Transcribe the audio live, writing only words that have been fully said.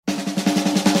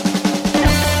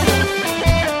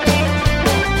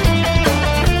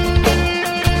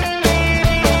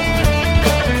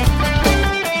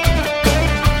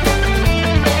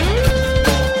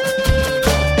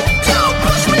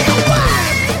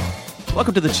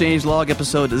Welcome to the Changelog,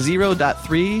 episode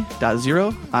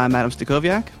 0.3.0. I'm Adam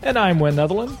Stakoviak. And I'm Wynn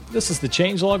Netherland. This is the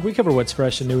Changelog. We cover what's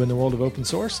fresh and new in the world of open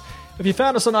source. If you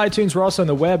found us on iTunes, we're also on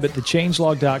the web at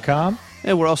thechangelog.com.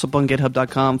 And we're also up on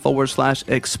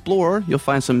github.com/explore. You'll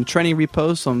find some training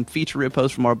repos, some feature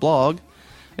repos from our blog,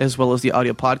 as well as the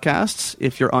audio podcasts.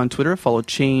 If you're on Twitter, follow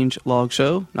Changelog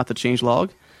Show, not the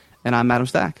Changelog. And I'm Adam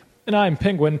Stack. And I'm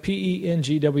Penguin,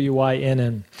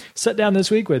 Pengwynn. Sat down this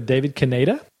week with David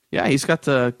Kaneda. Yeah, he's got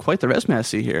quite the resume I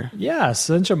see here. Yeah,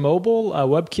 Sencha Mobile,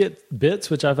 WebKit Bits,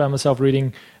 which I found myself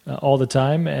reading all the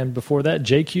time. And before that,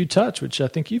 JQ Touch, which I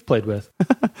think you've played with.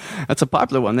 That's a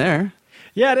popular one there.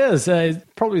 Yeah, it is.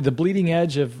 Probably the bleeding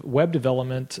edge of web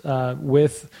development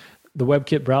with the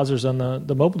WebKit browsers on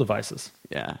the mobile devices.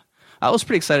 Yeah. I was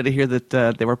pretty excited to hear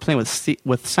that they were playing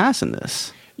with SAS in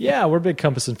this. Yeah, we're big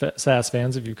Compass and SAS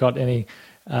fans. If you've caught any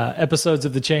episodes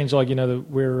of the Changelog, you know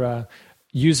that we're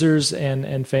users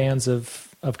and fans of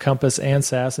Compass and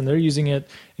SAS, and they're using it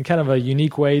in kind of a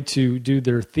unique way to do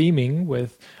their theming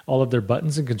with all of their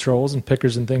buttons and controls and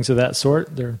pickers and things of that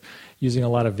sort. They're using a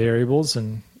lot of variables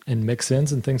and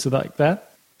mix-ins and things like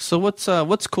that. So what's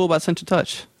cool about Sencha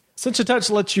Touch? Sencha Touch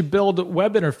lets you build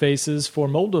web interfaces for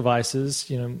mobile devices.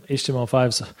 You know,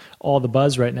 HTML5's all the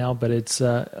buzz right now, but it's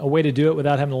a way to do it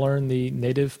without having to learn the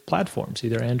native platforms,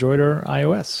 either Android or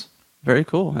iOS. Very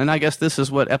cool. And I guess this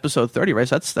is episode 30, right?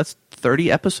 So that's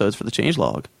 30 episodes for the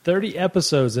Changelog. 30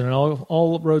 episodes, and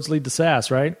all roads lead to SAS,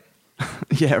 right?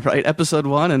 Yeah, right. Episode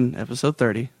 1 and episode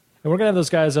 30. And we're going to have those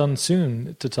guys on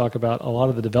soon to talk about a lot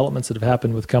of the developments that have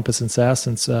happened with Compass and SAS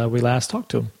since we last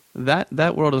talked to them.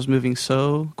 That world is moving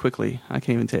so quickly, I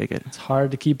can't even take it. It's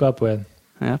hard to keep up with.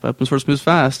 Yeah, but open source moves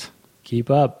fast. Keep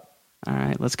up. All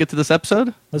right, let's get to this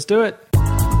episode. Let's do it.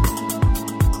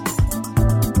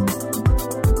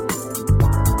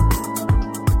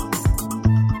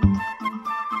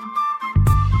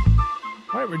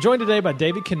 All right, we're joined today by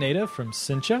David Kaneda from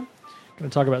Sencha. Going to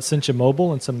talk about Sencha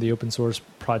Mobile and some of the open source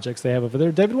projects they have over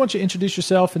there. David, why don't you introduce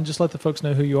yourself and just let the folks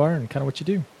know who you are and kind of what you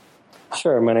do?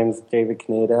 Sure. My name is David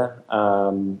Kaneda.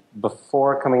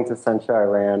 Before coming to Sencha, I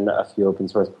ran a few open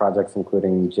source projects,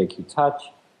 including JQ Touch.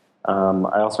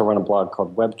 I also run a blog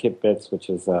called WebKit Bits, which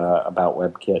is about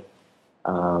WebKit.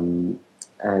 And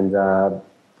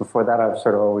before that, I've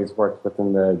sort of always worked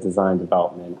within the design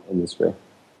development industry.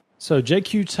 So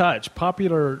JQ Touch,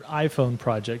 popular iPhone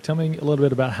project. Tell me a little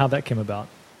bit about how that came about.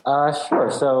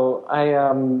 Sure. So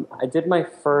I did my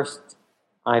first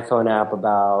iPhone app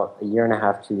about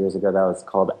 1.5 to 2 years ago. That was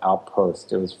called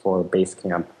Outpost. It was for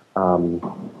Basecamp.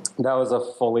 That was a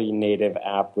fully native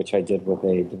app, which I did with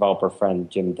a developer friend,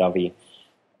 Jim Dovey.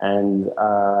 And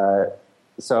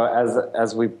so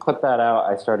as we put that out,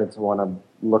 I started to want to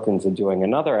look into doing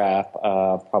another app,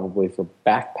 probably for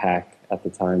Backpack at the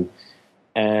time.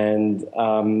 And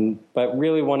but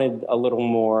really wanted a little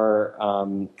more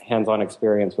hands-on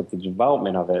experience with the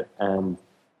development of it. And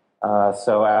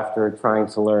so after trying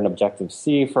to learn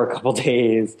Objective-C for a couple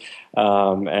days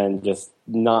and just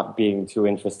not being too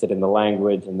interested in the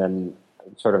language, and then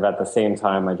sort of at the same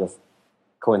time, I just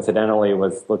coincidentally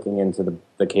was looking into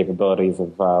the capabilities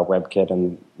of WebKit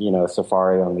and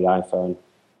Safari on the iPhone.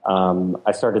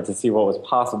 I started to see what was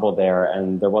possible there,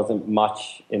 and there wasn't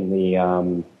much in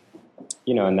the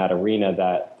in that arena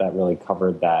that really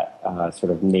covered that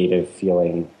sort of native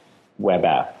feeling web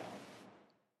app.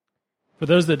 For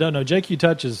those that don't know, JQ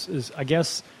Touch is I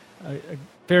guess, a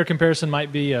fair comparison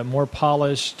might be a more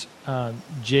polished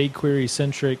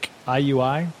jQuery-centric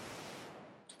IUI.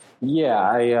 Yeah,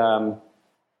 I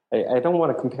don't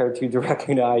want to compare too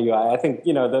directly to IUI. I think,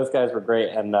 those guys were great,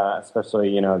 and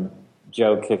especially,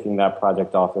 Joe kicking that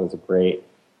project off, it was a great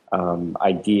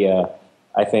idea.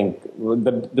 I think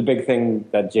the big thing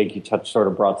that JQ Touch sort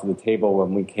of brought to the table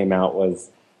when we came out was,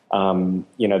 the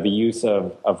use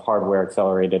of hardware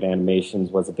accelerated animations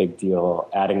was a big deal,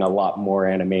 adding a lot more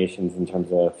animations in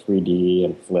terms of 3D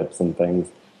and flips and things.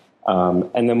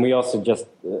 And then we also just,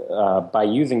 by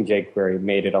using jQuery,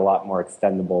 made it a lot more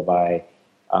extendable by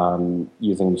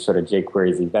using sort of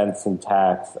jQuery's event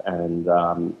syntax and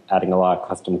adding a lot of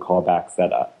custom callbacks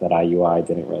that IUI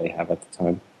didn't really have at the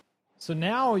time. So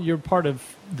now you're part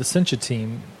of the Sencha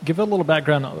team. Give a little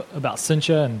background about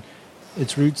Sencha and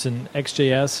its roots in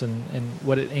XJS and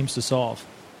what it aims to solve.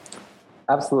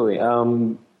 Absolutely.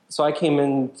 So I came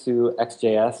into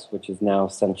XJS, which is now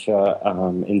Sencha,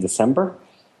 in December.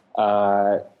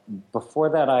 Before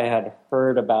that, I had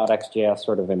heard about XJS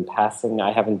sort of in passing.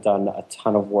 I haven't done a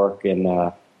ton of work in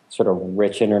sort of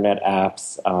rich internet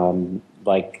apps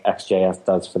like XJS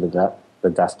does for the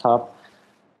desktop.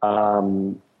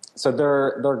 So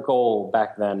their goal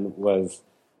back then was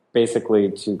basically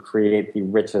to create the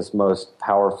richest, most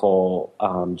powerful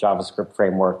JavaScript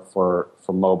framework for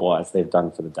mobile as they've done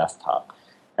for the desktop.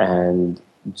 And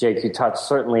JQ Touch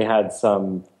certainly had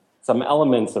some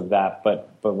elements of that, but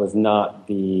was not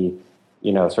the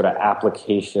sort of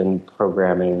application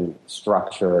programming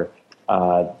structure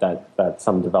that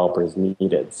some developers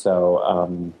needed.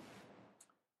 So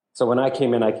when I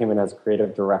came in as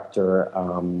creative director,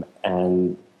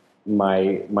 and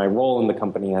my role in the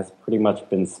company has pretty much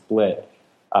been split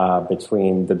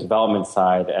between the development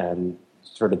side and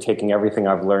sort of taking everything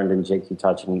I've learned in JQ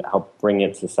Touch and help bring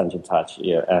it to Sencha Touch.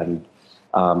 Yeah, and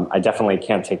I definitely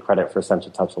can't take credit for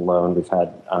Sencha Touch alone. We've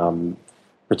had,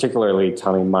 particularly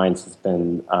Tommy Mines has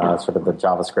been sort of the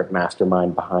JavaScript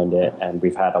mastermind behind it, and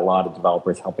we've had a lot of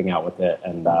developers helping out with it,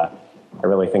 and I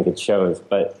really think it shows.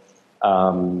 But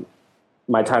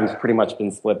my time's pretty much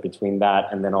been split between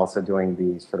that and then also doing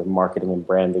the sort of marketing and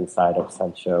branding side of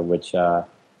Sencha, which,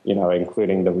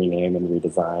 including the rename and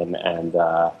redesign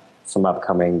and some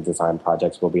upcoming design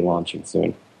projects we'll be launching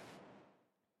soon.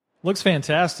 Looks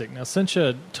fantastic. Now,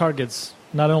 Sencha targets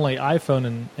not only iPhone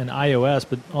and iOS,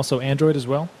 but also Android as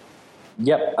well?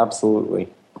 Yep,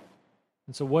 absolutely.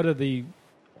 And so what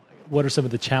are some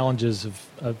of the challenges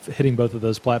of hitting both of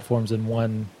those platforms in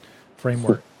one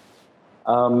framework?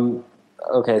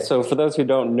 Okay, so for those who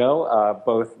don't know,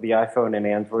 both the iPhone and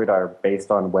Android are based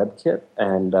on WebKit,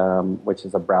 and which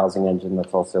is a browsing engine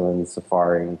that's also in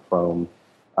Safari and Chrome.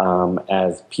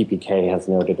 As PPK has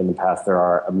noted in the past, there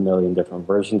are a million different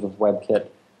versions of WebKit.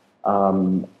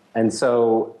 And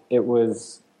so it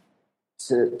was,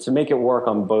 to make it work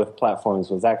on both platforms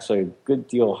was actually a good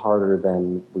deal harder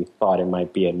than we thought it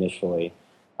might be initially.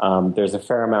 There's a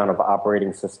fair amount of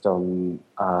operating system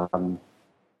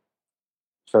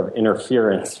sort of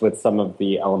interference with some of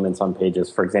the elements on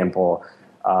pages. For example,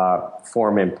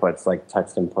 form inputs like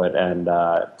text input and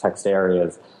text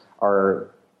areas are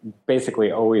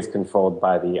basically always controlled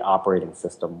by the operating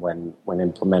system when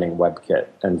implementing WebKit.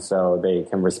 And so they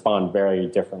can respond very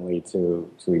differently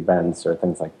to events or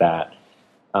things like that.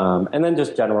 And then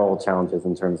just general challenges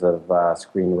in terms of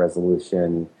screen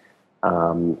resolution,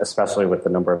 especially with the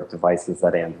number of devices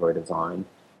that Android is on.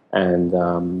 And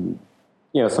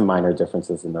some minor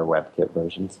differences in their WebKit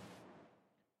versions.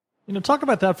 Talk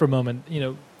about that for a moment.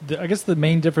 I guess the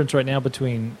main difference right now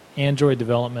between Android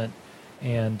development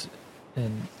and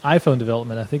iPhone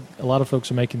development, I think a lot of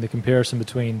folks are making the comparison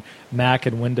between Mac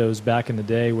and Windows back in the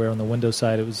day, where on the Windows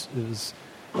side it was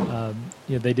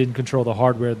they didn't control the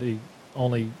hardware; they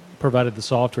only provided the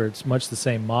software. It's much the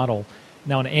same model.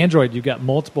 Now on Android, you've got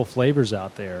multiple flavors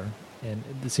out there, and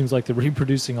it seems like they're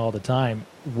reproducing all the time.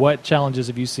 What challenges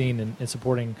have you seen in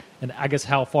supporting, and I guess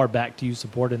how far back do you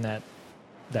support in that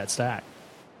stack?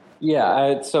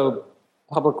 Yeah, so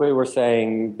publicly we're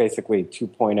saying basically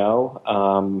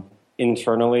 2.0.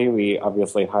 Internally, we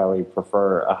obviously highly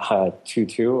prefer a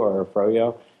 2.2 or a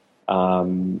Froyo.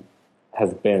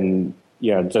 Has been,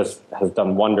 just has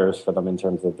done wonders for them in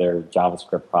terms of their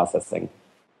JavaScript processing.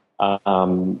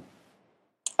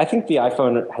 I think the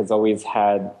iPhone has always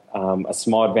had a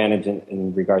small advantage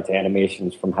in regard to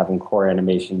animations from having core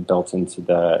animation built into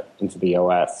the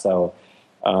OS. So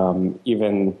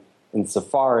even in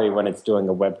Safari, when it's doing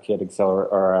a WebKit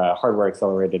or a hardware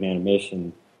accelerated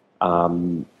animation,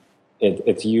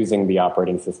 it's using the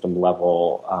operating system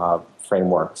level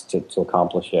frameworks to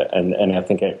accomplish it, and I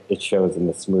think it shows in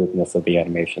the smoothness of the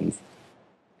animations.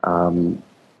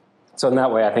 So in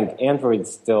that way, I think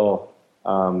Android's still.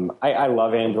 I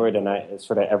love Android, and I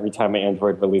sort of every time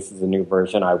Android releases a new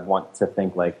version, I want to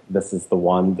think like this is the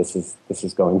one. This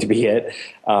is going to be it.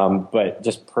 But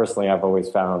just personally, I've always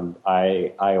found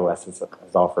iOS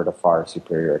has offered a far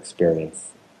superior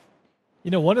experience.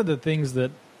 One of the things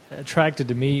that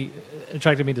attracted me to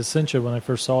Sencha when I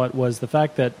first saw it was the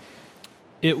fact that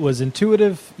it was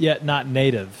intuitive yet not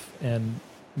native, and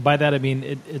by that I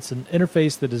mean it's an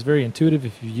interface that is very intuitive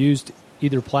if you used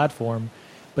either platform.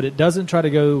 But it doesn't try to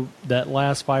go that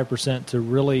last 5% to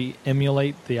really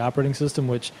emulate the operating system,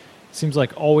 which seems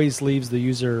like always leaves the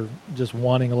user just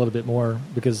wanting a little bit more,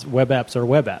 because web apps are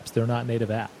web apps. They're not native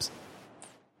apps.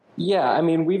 Yeah, I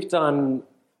mean, we've done,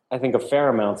 I think, a fair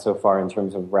amount so far in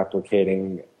terms of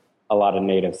replicating a lot of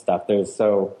native stuff. There's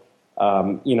the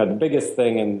biggest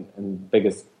thing and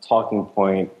biggest talking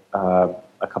point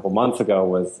a couple months ago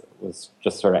was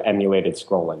just sort of emulated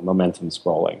scrolling, momentum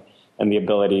scrolling, and the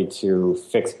ability to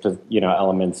fix,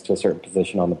 elements to a certain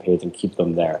position on the page and keep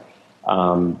them there.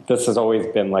 This has always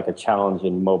been like a challenge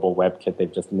in mobile WebKit.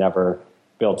 They've just never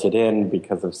built it in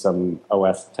because of some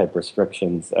OS type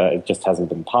restrictions. It just hasn't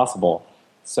been possible.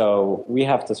 So we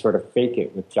have to sort of fake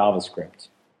it with JavaScript.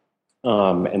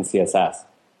 and CSS.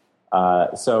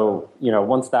 So,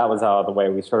 once that was out of the way,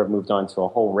 we sort of moved on to a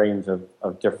whole range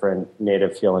of different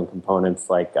native feeling components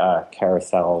like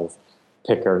carousels,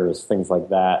 pickers, things like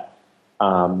that.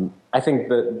 I think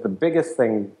the biggest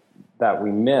thing that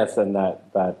we miss and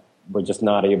that we're just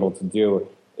not able to do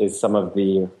is some of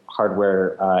the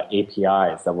hardware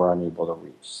APIs that we're unable to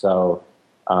reach. So,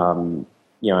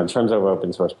 in terms of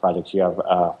open source projects, you have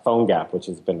PhoneGap, which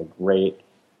has been a great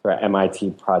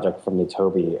MIT project from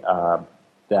Nitobi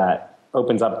that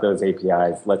opens up those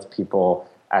APIs, lets people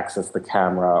access the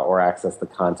camera or access the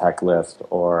contact list,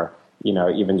 or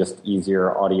even just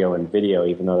easier audio and video,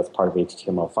 even though that's part of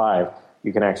HTML5.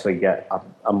 You can actually get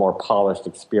a more polished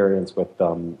experience with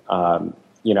them,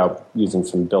 using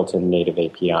some built-in native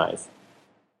APIs.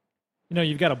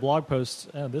 You've got a blog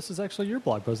post. This is actually your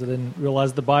blog post. I didn't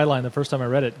realize the byline the first time I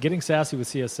read it. Getting Sassy with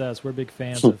CSS. We're big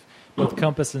fans of both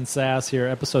Compass and Sass here.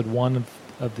 Episode 1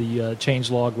 of the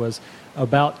Changelog was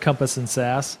about Compass and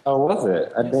Sass. Oh, was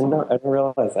it? I didn't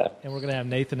realize that. And we're going to have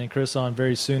Nathan and Chris on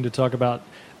very soon to talk about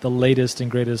the latest and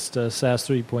greatest Sass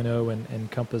 3.0 and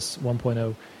Compass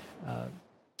 1.0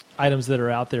 items that are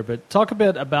out there. But talk a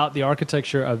bit about the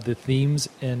architecture of the themes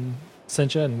in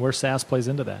Sencha and where Sass plays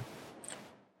into that.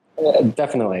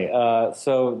 Definitely.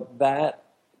 So that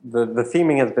the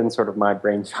theming has been sort of my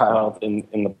brainchild in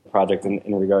the project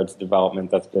in regards to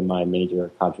development. That's been my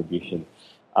major contribution.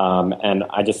 And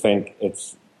I just think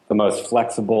it's the most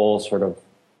flexible sort of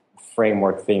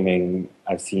framework theming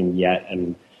I've seen yet.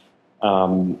 And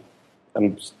I'm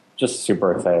just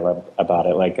super excited about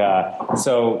it.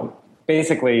 So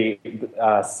basically,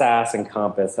 Sass and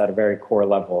Compass at a very core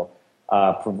level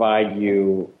provide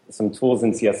you some tools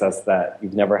in CSS that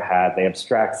you've never had. They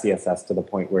abstract CSS to the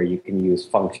point where you can use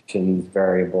functions,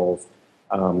 variables,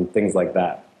 things like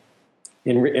that.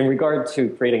 In regard to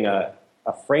creating a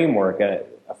framework, a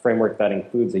framework that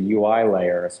includes a UI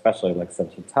layer, especially like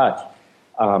Sencha Touch,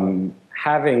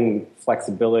 having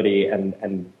flexibility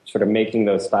and sort of making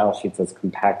those style sheets as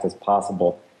compact as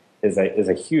possible is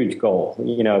a huge goal,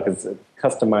 because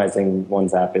customizing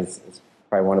one's app is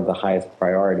probably one of the highest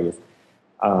priorities.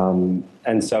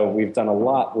 And so we've done a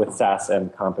lot with Sass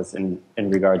and Compass in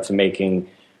regard to making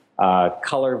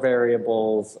color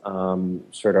variables,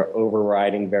 sort of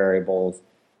overriding variables.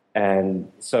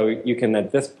 And so you can,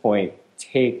 at this point,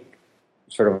 take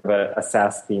sort of a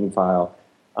Sass theme file.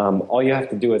 All you have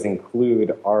to do is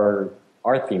include our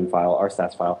theme file, our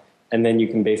Sass file, and then you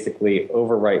can basically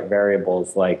overwrite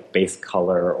variables like base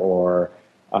color or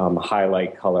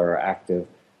highlight color or active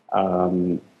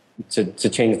to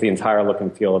change the entire look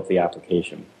and feel of the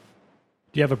application.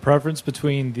 Do you have a preference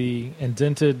between the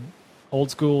indented old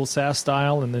school Sass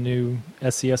style and the new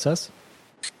SCSS?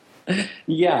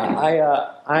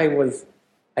 Yeah,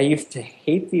 I used to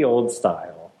hate the old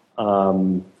style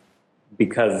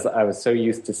because I was so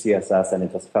used to CSS and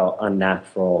it just felt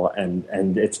unnatural,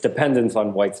 and its dependence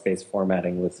on white space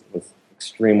formatting was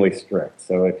extremely strict.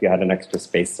 So if you had an extra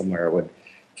space somewhere, it would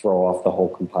throw off the whole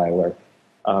compiler.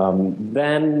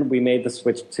 Then we made the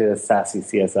switch to Sassy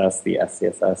CSS, the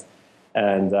SCSS,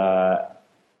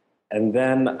 and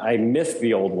then I missed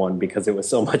the old one because it was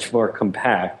so much more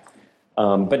compact.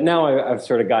 But now I've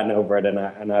sort of gotten over it,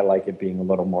 and I like it being a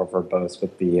little more verbose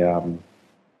with the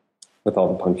with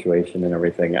all the punctuation and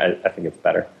everything. I think it's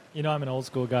better. I'm an old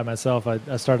school guy myself.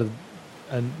 I started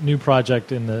a new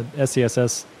project in the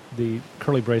SCSS, the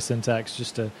curly brace syntax,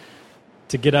 just to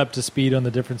get up to speed on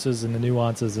the differences and the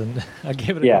nuances, and I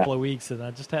gave it a couple of weeks, and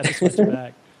I just had to switch it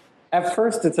back. At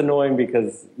first, it's annoying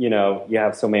because, you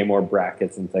have so many more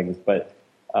brackets and things, but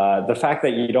the fact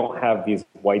that you don't have these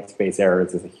white space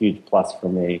errors is a huge plus for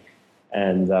me.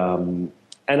 And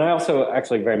I also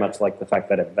actually very much like the fact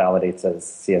that it validates as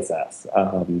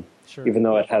CSS, Sure. Even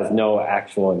though it has no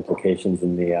actual implications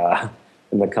in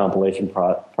the compilation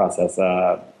process.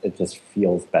 It just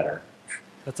feels better.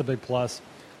 That's a big plus.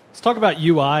 Let's talk about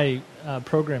UI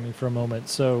programming for a moment.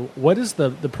 So what is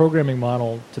the programming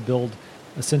model to build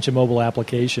a Sencha mobile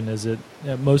application? Is it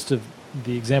most of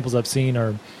the examples I've seen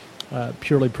are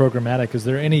purely programmatic? Is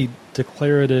there any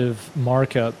declarative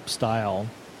markup style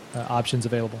options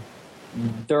available?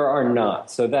 There are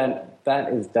not. So that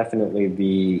is definitely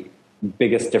the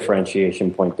biggest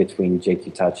differentiation point between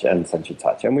JQ Touch and Sencha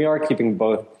Touch. And we are keeping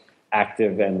both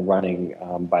active and running,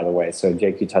 by the way. So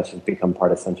JQ Touch has become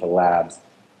part of Sencha Labs,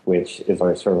 which is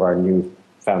our new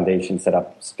foundation set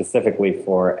up specifically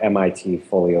for MIT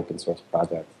fully open source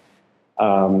projects.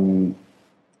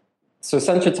 So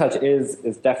Sencha Touch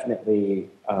is definitely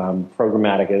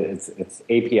programmatic. It's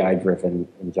API driven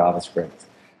in JavaScript.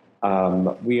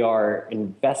 We are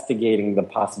investigating the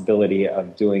possibility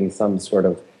of doing some sort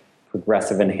of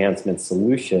progressive enhancement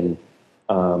solution.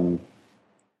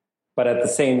 But at the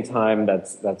same time,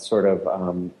 that's sort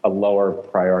of a lower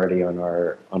priority on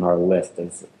our list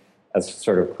as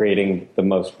sort of creating the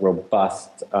most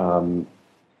robust,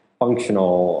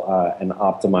 functional, and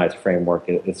optimized framework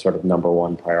is sort of number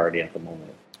one priority at the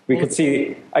moment. I could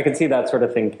see that sort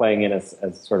of thing playing in as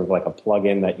sort of like a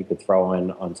plugin that you could throw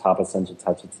on top of Sencha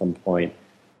Touch at some point.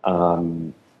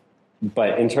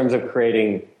 But in terms of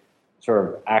creating sort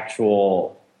of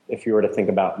actual, if you were to think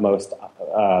about most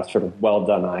sort of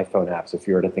well-done iPhone apps, if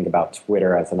you were to think about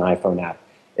Twitter as an iPhone app,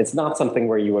 it's not something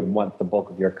where you would want the bulk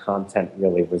of your content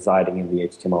really residing in the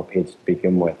HTML page to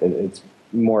begin with. It's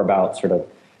more about sort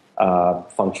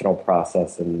of functional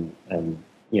process and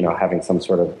having some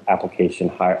sort of application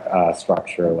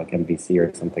structure like MVC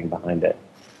or something behind it.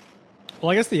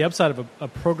 Well, I guess the upside of a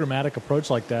programmatic approach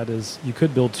like that is you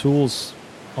could build tools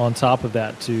on top of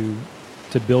that to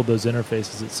build those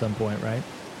interfaces at some point, right?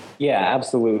 Yeah,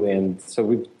 absolutely. And so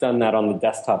we've done that on the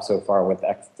desktop so far with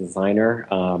X Designer,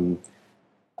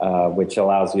 which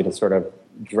allows you to sort of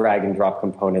drag and drop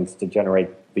components to generate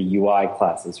the UI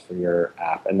classes for your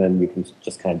app. And then you can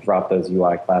just kind of drop those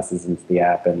UI classes into the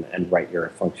app and write your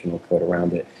functional code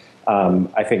around it.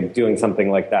 I think doing something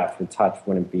like that for Touch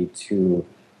wouldn't be too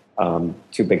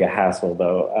big a hassle,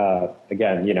 though.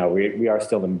 Again, we are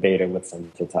still in beta with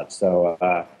Sencha Touch,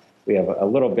 so we have a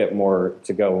little bit more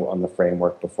to go on the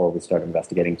framework before we start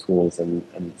investigating tools and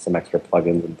some extra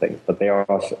plugins and things. But they are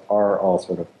all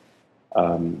sort of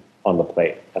on the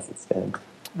plate as it stands.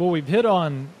 Well, we've hit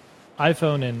on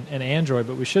iPhone and Android,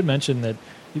 but we should mention that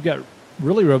you've got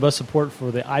really robust support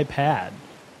for the iPad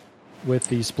with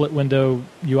the split window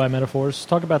UI metaphors.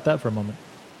 Talk about that for a moment.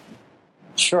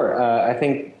 Sure. I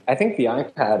think the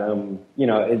iPad,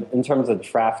 in terms of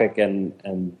traffic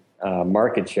and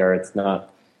market share, it's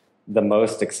not the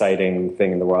most exciting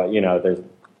thing in the world. There's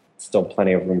still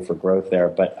plenty of room for growth there,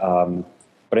 but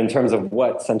in terms of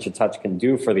what Sencha Touch can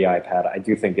do for the iPad, I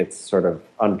do think it's sort of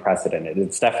unprecedented.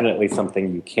 It's definitely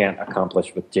something you can't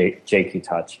accomplish with JQ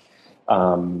Touch.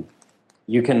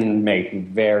 You can make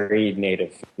very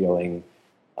native feeling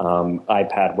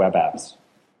iPad web apps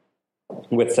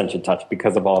with Sencha Touch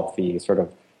because of all of the sort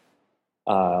of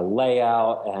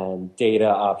layout and data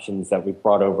options that we've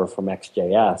brought over from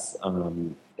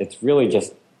XJS. It's really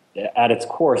just, at its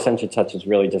core, Sencha Touch is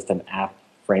really just an app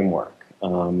framework.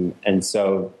 And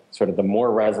so sort of the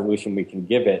more resolution we can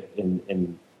give it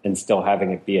in still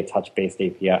having it be a touch-based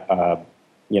API, a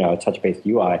touch-based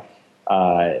UI,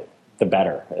 the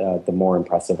better, the more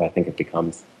impressive I think it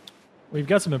becomes. We've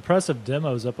got some impressive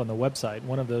demos up on the website.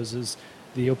 One of those is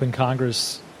the Open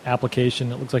Congress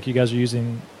application. It looks like you guys are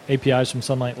using APIs from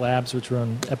Sunlight Labs, which were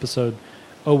on episode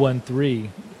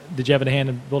 013. Did you have a hand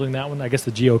in building that one? I guess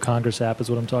the Geo Congress app is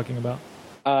what I'm talking about.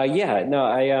 I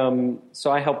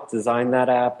helped design that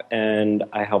app, and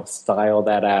I helped style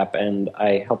that app, and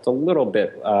I helped a little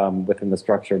bit within the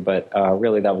structure, but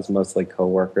really that was mostly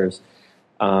coworkers.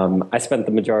 I spent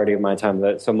the majority of my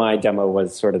time, so my demo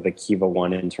was sort of the Kiva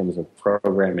one in terms of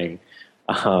programming.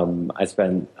 I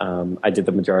did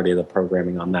the majority of the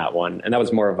programming on that one, and that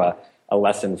was more of a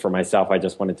lesson for myself. I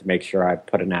just wanted to make sure I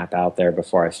put an app out there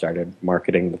before I started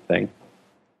marketing the thing.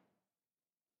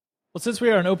 Well, since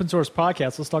we are an open source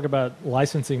podcast, let's talk about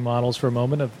licensing models for a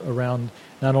moment around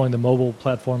not only the mobile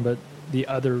platform, but the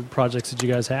other projects that you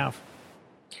guys have.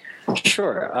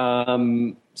 Sure.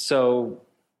 So,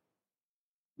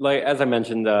 like as I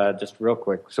mentioned, just real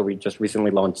quick, so we just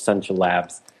recently launched Sencha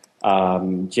Labs.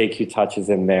 JQ Touch is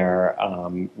in there.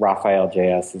 Raphael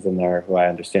JS is in there, who I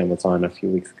understand was on a few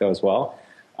weeks ago as well.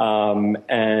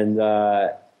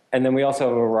 And then we also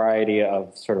have a variety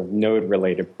of sort of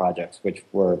node-related projects, which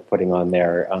we're putting on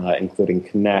there, including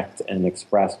Connect and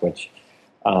Express, which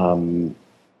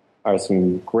are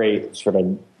some great sort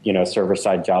of,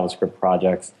 server-side JavaScript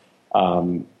projects.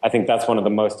 I think that's one of the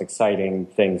most exciting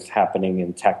things happening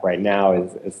in tech right now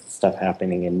is the stuff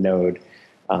happening in Node.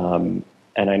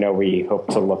 And I know we hope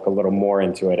to look a little more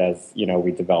into it as,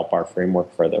 we develop our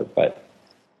framework further, but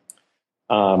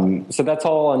so that's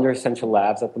all under Sencha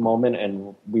Labs at the moment,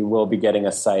 and we will be getting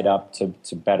a site up to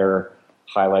better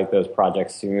highlight those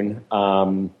projects soon.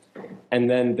 And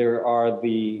then there are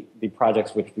the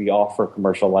projects which we offer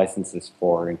commercial licenses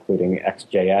for, including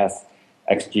XJS,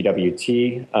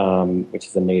 XGWT, which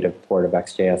is a native port of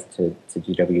XJS to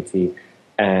GWT,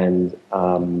 and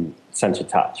Sencha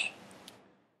Touch.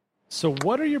 So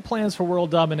what are your plans for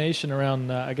world domination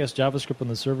around, I guess, JavaScript on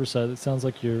the server side? It sounds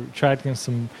like you're attracting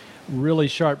some really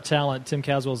sharp talent. Tim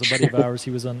Caswell is a buddy of ours.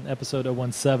 He was on episode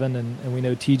 017, and we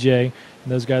know TJ, and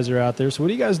those guys are out there. So what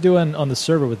are you guys doing on the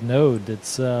server with Node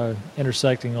that's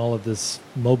intersecting all of this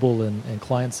mobile and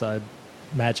client-side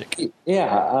magic?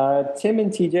 Yeah, Tim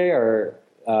and TJ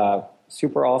are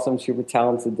super awesome, super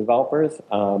talented developers.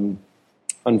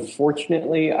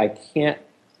 Unfortunately, I can't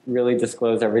really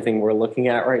disclose everything we're looking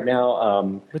at right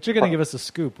now. But you're going to give us a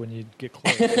scoop when you get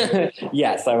close.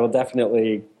 Yes, I will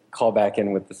definitely call back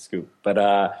in with the scoop. But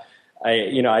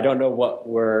I don't know what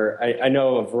I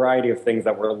know a variety of things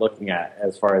that we're looking at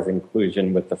as far as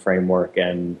inclusion with the framework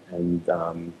and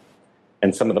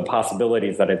some of the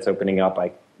possibilities that it's opening up.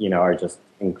 Are just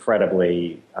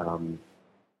incredibly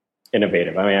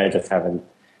innovative. I mean, I just haven't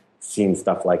seen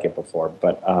stuff like it before,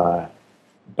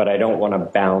 but I don't want to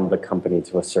bound the company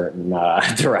to a certain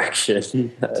direction,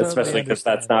 especially because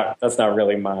that's not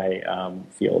really my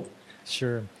field.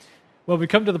 Sure. Well, we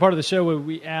come to the part of the show where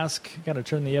we kind of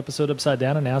turn the episode upside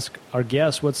down and ask our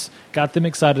guests what's got them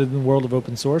excited in the world of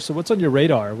open source. So what's on your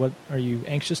radar? What are you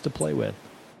anxious to play with?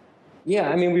 Yeah,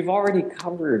 I mean, we've already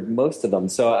covered most of them.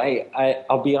 So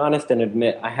I'll be honest and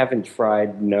admit I haven't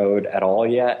tried Node at all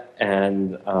yet.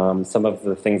 And some of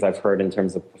the things I've heard in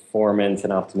terms of performance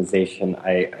and optimization,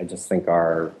 I just think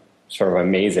are sort of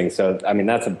amazing. So, I mean,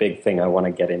 that's a big thing I want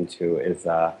to get into is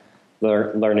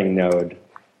learning Node.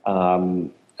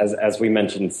 As we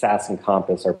mentioned, SAS and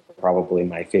Compass are probably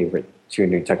my favorite two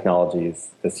new technologies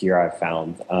this year I've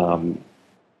found.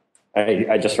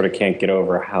 I just sort of can't get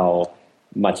over how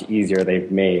much easier they've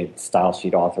made style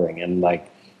sheet authoring. And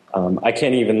I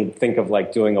can't even think of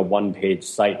doing a one-page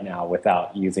site now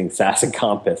without using SAS and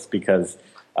Compass because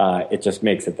it just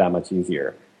makes it that much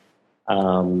easier.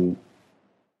 And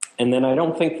then I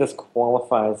don't think this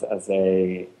qualifies as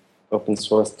a open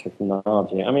source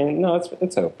technology. I mean, no,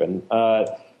 it's open.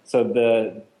 So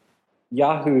the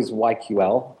Yahoo's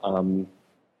YQL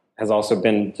has also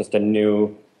been just a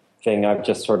new thing I've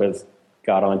just sort of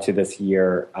got onto this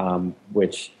year,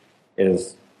 which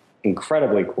is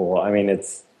incredibly cool. I mean,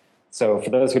 so for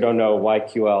those who don't know,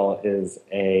 YQL is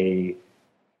a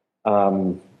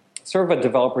sort of a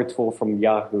developer tool from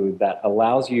Yahoo that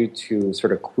allows you to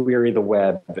sort of query the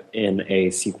web in a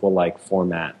SQL-like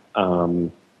format.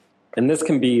 And this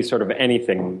can be sort of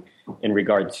anything in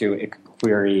regard to it could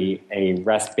query a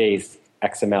REST-based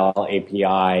XML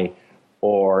API,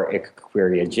 or it could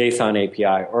query a JSON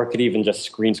API, or it could even just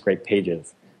screen scrape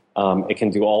pages. It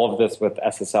can do all of this with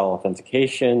SSL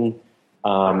authentication.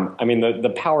 I mean,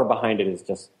 the power behind it is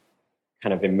just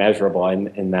kind of immeasurable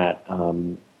in that,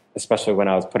 especially when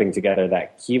I was putting together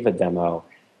that Kiva demo,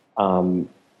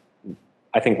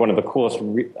 I think one of the coolest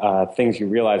things you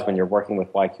realize when you're working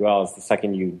with YQL is the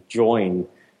second you join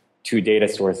two data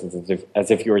sources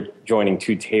as if you were joining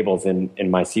two tables in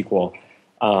MySQL.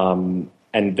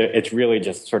 And it's really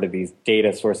just sort of these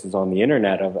data sources on the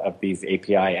internet of these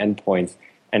API endpoints,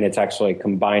 and it's actually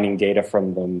combining data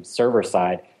from the server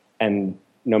side. And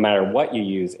no matter what you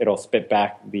use, it'll spit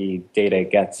back the data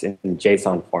it gets in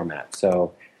JSON format.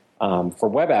 So for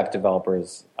web app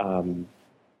developers,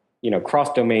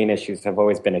 cross-domain issues have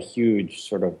always been a huge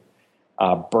sort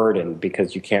of burden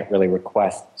because you can't really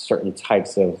request certain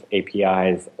types of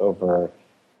APIs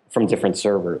from different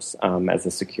servers as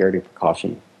a security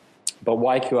precaution. But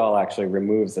YQL actually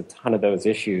removes a ton of those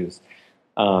issues.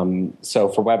 So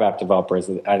for web app developers,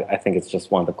 I think it's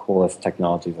just one of the coolest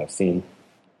technologies I've seen.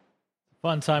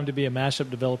 Fun time to be a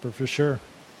mashup developer for sure.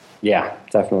 Yeah,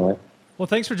 definitely. Well,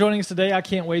 thanks for joining us today. I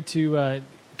can't wait to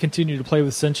continue to play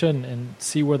with Sencha and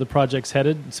see where the project's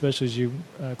headed, especially as you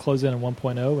close in on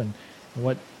 1.0 and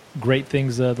what great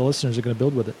things the listeners are going to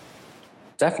build with it.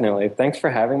 Definitely. Thanks for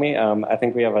having me. I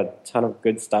think we have a ton of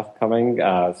good stuff coming.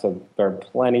 So there are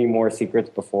plenty more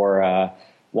secrets before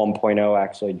 1.0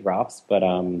 actually drops. But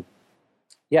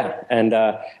yeah, and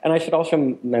I should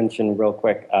also mention real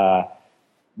quick,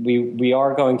 we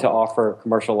are going to offer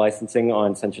commercial licensing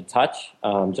on Sencha Touch,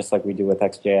 just like we do with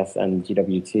XJS and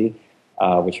GWT,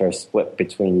 which are split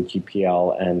between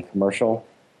GPL and commercial.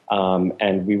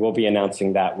 And we will be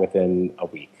announcing that within a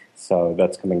week. So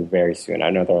that's coming very soon.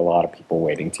 I know there are a lot of people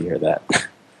waiting to hear that.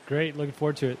 Great. Looking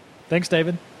forward to it. Thanks,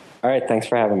 David. All right. Thanks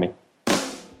for having me.